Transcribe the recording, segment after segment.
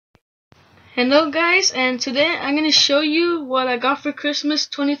Hello guys, and today I'm going to show you what I got for Christmas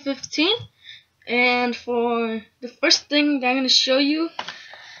 2015. And for the first thing that I'm going to show you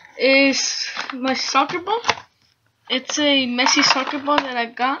is my soccer ball. It's a Messi soccer ball that I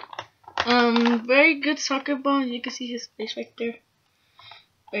got. Very good soccer ball. You can see his face right there.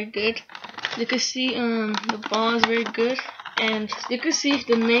 Very good. You can see the ball is very good, and you can see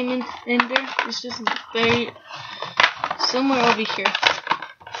the name in there. It's just very somewhere over here.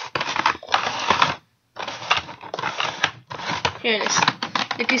 Here it is.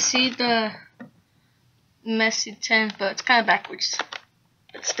 You can see the Messi 10, but it's kind of backwards.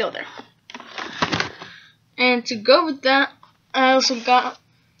 It's still there. And to go with that, I also got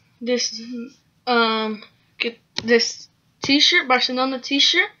this this T-shirt, Barcelona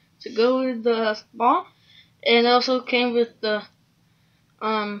T-shirt, to go with the ball, and it also came with the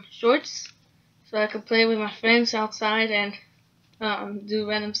shorts, so I could play with my friends outside and do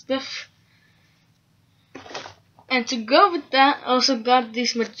random stuff. And to go with that, I also got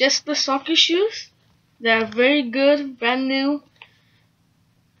these Majesta soccer shoes. They are very good, brand new,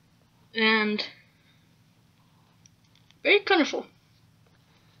 and very colorful.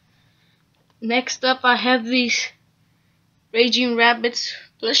 Next up, I have these Raging Rabbits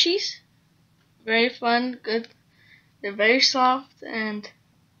plushies. Very fun, good. They're very soft and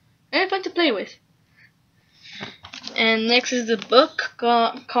very fun to play with. And next is the book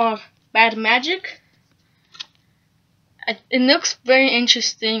called Bad Magic. It looks very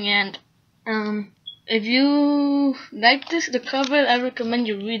interesting, and if you like the cover, I recommend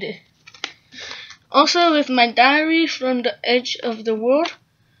you read it. Also, with my diary from the edge of the world,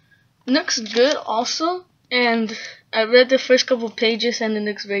 it looks good also, and I read the first couple pages and it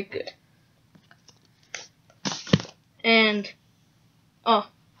looks very good. And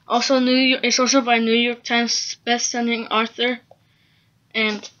also it's also by New York Times best-selling author,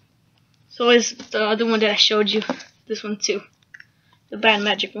 and so is the other one that I showed you. This one too, the Bad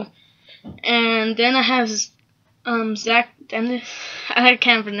Magic one. And then I have Zach Dennis. I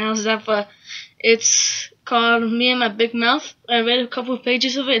can't pronounce that, but it's called Me and My Big Mouth. I read a couple of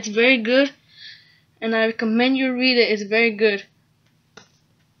pages of it. It's very good, and I recommend you read it. It's very good.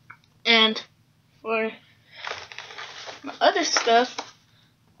 And for my other stuff,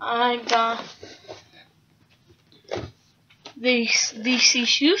 I got these DC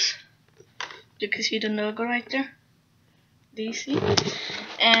shoes. You can see the logo right there, DC,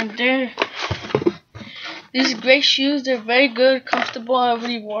 and these great shoes. They're very good, comfortable. I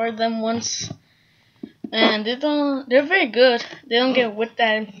already wore them once, and they're very good. They don't get wet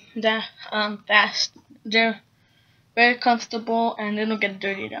that fast. They're very comfortable, and they don't get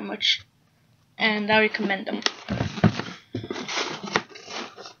dirty that much, and I recommend them.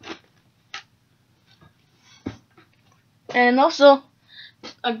 And also,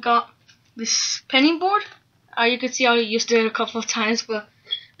 I got this penny board. You can see I used it a couple of times, but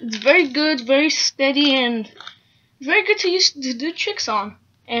it's very good, very steady, and very good to do tricks on.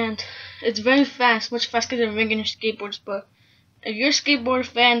 And it's very fast, much faster than regular skateboards. But if you're a skateboard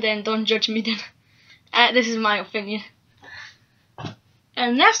fan, then don't judge me. Then this is my opinion.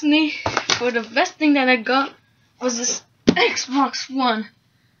 And lastly, for the best thing that I got was this Xbox One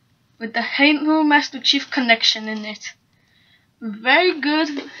with the Halo Master Chief connection in it. Very good.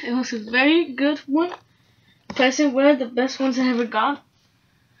 It was a very good one. Present, one of the best ones I ever got.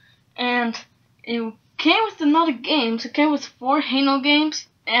 And it came with a lot of games. It came with 4 Halo games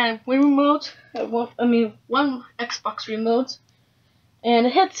and one remote. One Xbox remote and a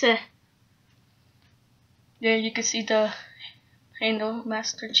headset. There you can see the Halo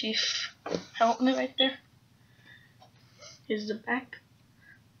Master Chief helmet right there. Here's the back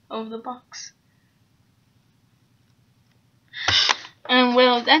of the box. And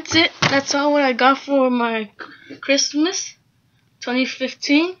well, that's it. That's all what I got for my Christmas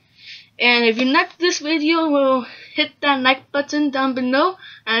 2015. And if you liked this video, well, hit that like button down below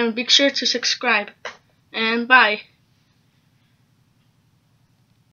and be sure to subscribe. And bye.